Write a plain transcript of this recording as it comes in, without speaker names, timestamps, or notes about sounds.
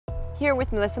Here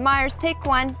with Melissa Meyers, take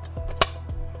one.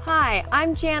 Hi,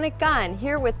 I'm Janet Gunn,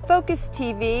 here with Focus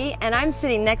TV, and I'm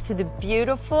sitting next to the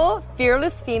beautiful,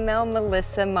 fearless female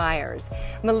Melissa Meyers.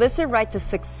 Melissa writes a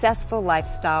successful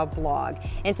lifestyle blog,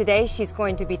 and today she's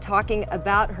going to be talking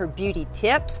about her beauty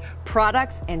tips,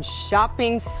 products, and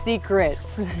shopping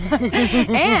secrets.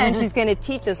 And she's going to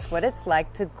teach us what it's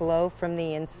like to glow from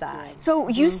the inside. So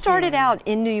you started out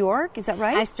in New York, is that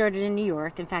right? I started in New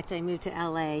York. In fact, I moved to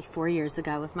LA 4 years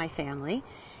ago with my family.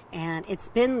 And it's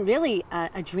been really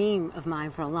a dream of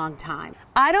mine for a long time.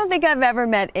 I don't think I've ever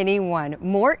met anyone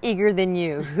more eager than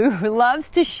you who loves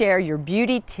to share your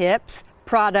beauty tips,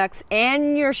 products,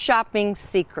 and your shopping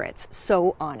secrets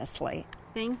so honestly.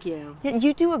 Thank you.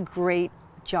 You do a great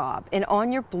job. And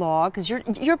on your blog, because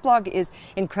your blog is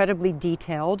incredibly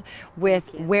detailed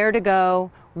with where to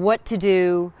go, what to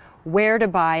do, where to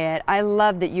buy it. I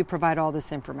love that you provide all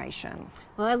this information.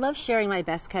 Well, I love sharing my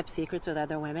best kept secrets with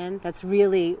other women. That's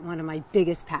really one of my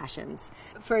biggest passions.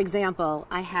 For example,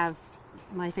 I have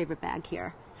my favorite bag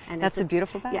here. And that's a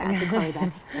beautiful bag. Yeah, it's a Chloe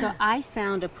bag. So I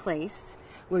found a place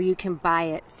where you can buy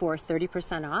it for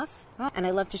 30% off. Oh. And I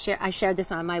love to share, I shared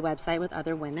this on my website with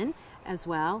other women as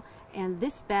well. And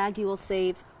this bag you will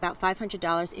save about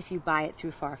 $500 if you buy it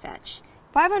through Farfetch.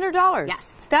 $500?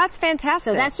 Yes. That's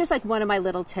fantastic. So that's just like one of my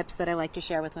little tips that I like to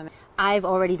share with women. I've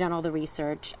already done all the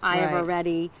research. I have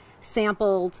already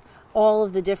sampled all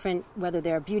of the different, whether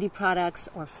they're beauty products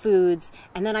or foods,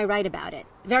 and then I write about it,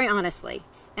 very honestly.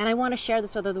 And I want to share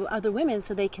this with other women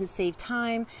so they can save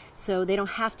time, so they don't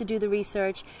have to do the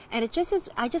research. And it just is,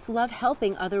 I just love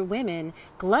helping other women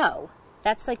glow.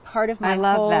 That's like part of my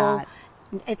whole... that.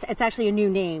 It's actually a new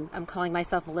name. I'm calling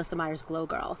myself Melissa Meyers Glow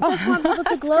Girl. I just want people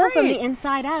to glow from the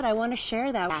inside out. I want to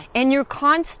share that. Yes. And you're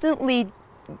constantly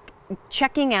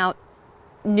checking out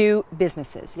new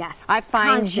businesses. Yes. I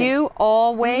find you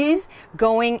always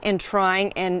going and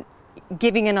trying and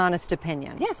giving an honest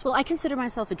opinion. Yes. Well, I consider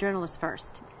myself a journalist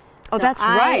first. Oh, so that's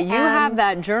right. You have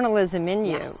that journalism in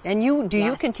you. Yes. And you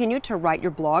you continue to write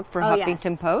your blog for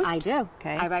Huffington Post? I do.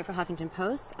 Okay. I write for Huffington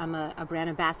Post. I'm a brand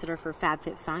ambassador for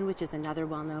FabFitFun, which is another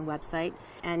well-known website.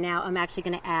 And now I'm actually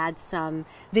going to add some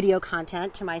video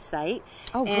content to my site.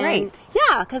 Oh, great.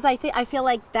 Yeah, because I feel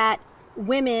like that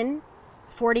women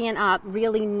 40 and up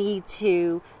really need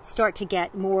to start to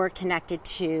get more connected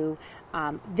to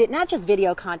not just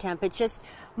video content, but just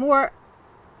more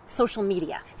social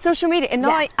media. Social media. And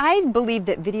I believe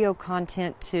that video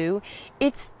content, too,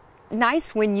 it's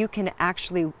nice when you can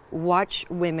actually watch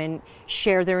women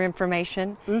share their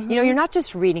information. You know, you're not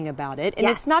just reading about it, and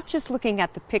it's not just looking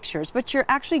at the pictures, but you're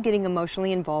actually getting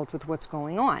emotionally involved with what's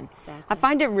going on. Exactly. I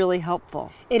find it really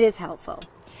helpful. It is helpful.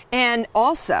 And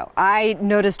also, I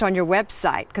noticed on your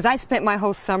website, because I spent my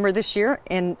whole summer this year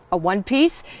in a one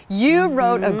piece, you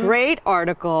wrote a great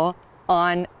article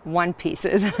on one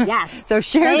pieces. Yes. So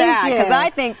share that, because I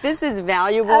think this is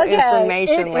valuable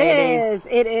information, ladies.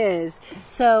 It is.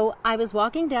 So I was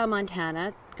walking down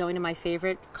Montana, going to my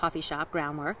favorite coffee shop,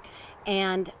 Groundwork,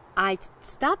 and I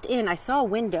stopped in. I saw a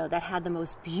window that had the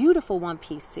most beautiful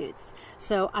one-piece suits.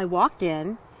 So I walked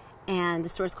in, and the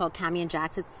store is called Cami &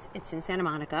 Jack's. It's in Santa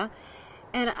Monica.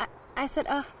 And I said,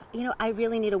 oh, you know, I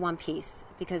really need a one-piece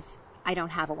because I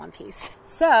don't have a one-piece.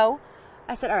 So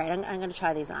I said, all right, I'm going to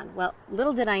try these on. Well,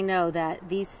 little did I know that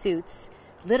these suits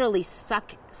literally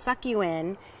suck you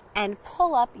in and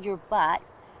pull up your butt.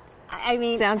 I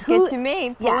mean, sounds good to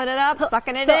me. Pulling it up,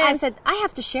 sucking it in. So I said, I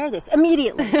have to share this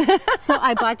immediately. So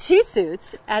I bought 2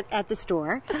 suits at the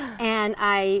store, and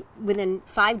I, within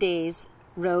 5 days,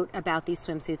 wrote about these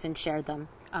swimsuits and shared them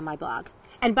on my blog.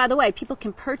 And by the way, people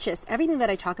can purchase everything that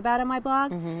I talk about on my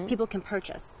blog. People can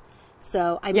purchase.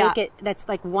 So I make it, that's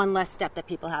like one less step that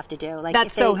people have to do. Like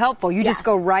that's so helpful. You just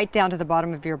go right down to the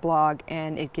bottom of your blog,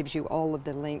 and it gives you all of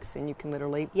the links, and you can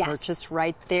literally purchase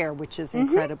right there, which is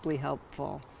incredibly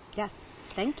helpful. Yes,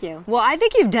 thank you. Well, I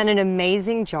think you've done an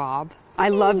amazing job. I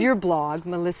love your blog,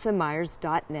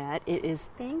 melissameyers.net. It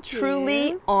is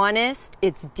truly honest,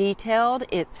 it's detailed,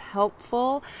 it's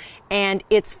helpful, and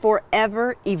it's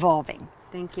forever evolving.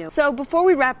 Thank you. So before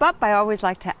we wrap up, I always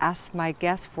like to ask my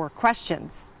guests for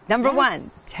questions. Number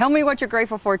one, tell me what you're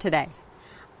grateful for today.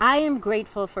 I am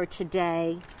grateful for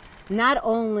today, not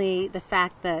only the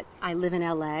fact that I live in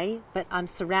LA, but I'm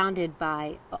surrounded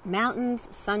by mountains,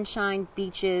 sunshine,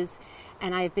 beaches,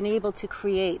 and I've been able to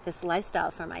create this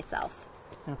lifestyle for myself.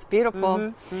 That's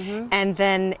beautiful. And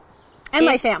then... And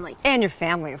my family. And your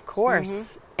family, of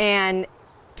course. And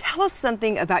tell us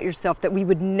something about yourself that we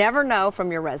would never know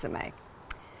from your resume.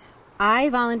 I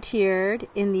volunteered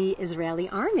in the Israeli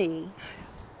army.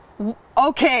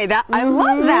 Okay, I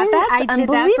love that. That's I did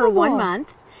that for 1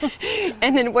 month.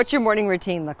 And then what's your morning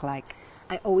routine look like?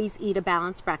 I always eat a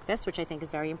balanced breakfast, which I think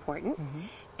is very important,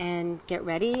 and get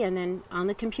ready, and then on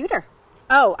the computer.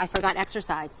 Oh, I forgot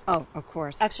exercise. Oh, of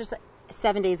course. Exercise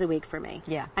 7 days a week for me.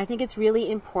 Yeah. I think it's really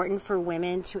important for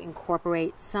women to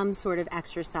incorporate some sort of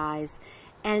exercise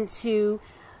and to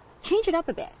change it up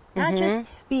a bit. Not just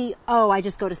be, oh, I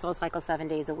just go to SoulCycle 7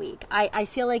 days a week. I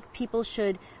feel like people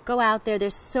should go out there.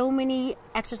 There's so many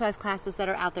exercise classes that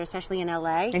are out there, especially in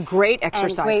LA. And great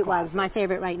exercise and great classes. ones. My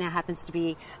favorite right now happens to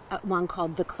be one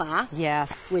called The Class.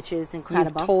 Yes. Which is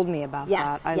incredible. You've told me about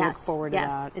Yes, that. I look forward to yes,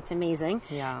 that. it's amazing.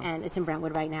 Yeah. And it's in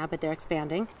Brentwood right now, but they're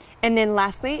expanding. And then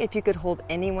lastly, if you could hold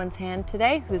anyone's hand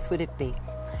today, whose would it be?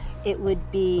 It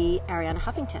would be Arianna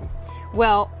Huffington.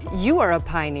 Well, you are a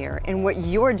pioneer in what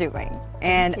you're doing,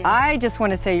 and I just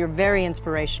want to say you're very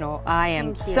inspirational. I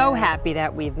am so happy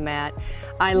that we've met.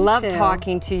 I love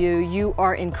talking to you. You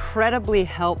are incredibly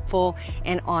helpful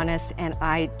and honest, and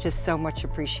I just so much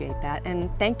appreciate that.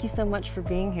 And thank you so much for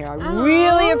being here. I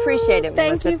really appreciate it,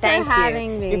 Thank Melissa. you for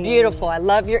having me. You're beautiful. I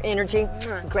love your energy.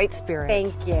 Great spirit.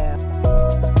 Thank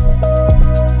you.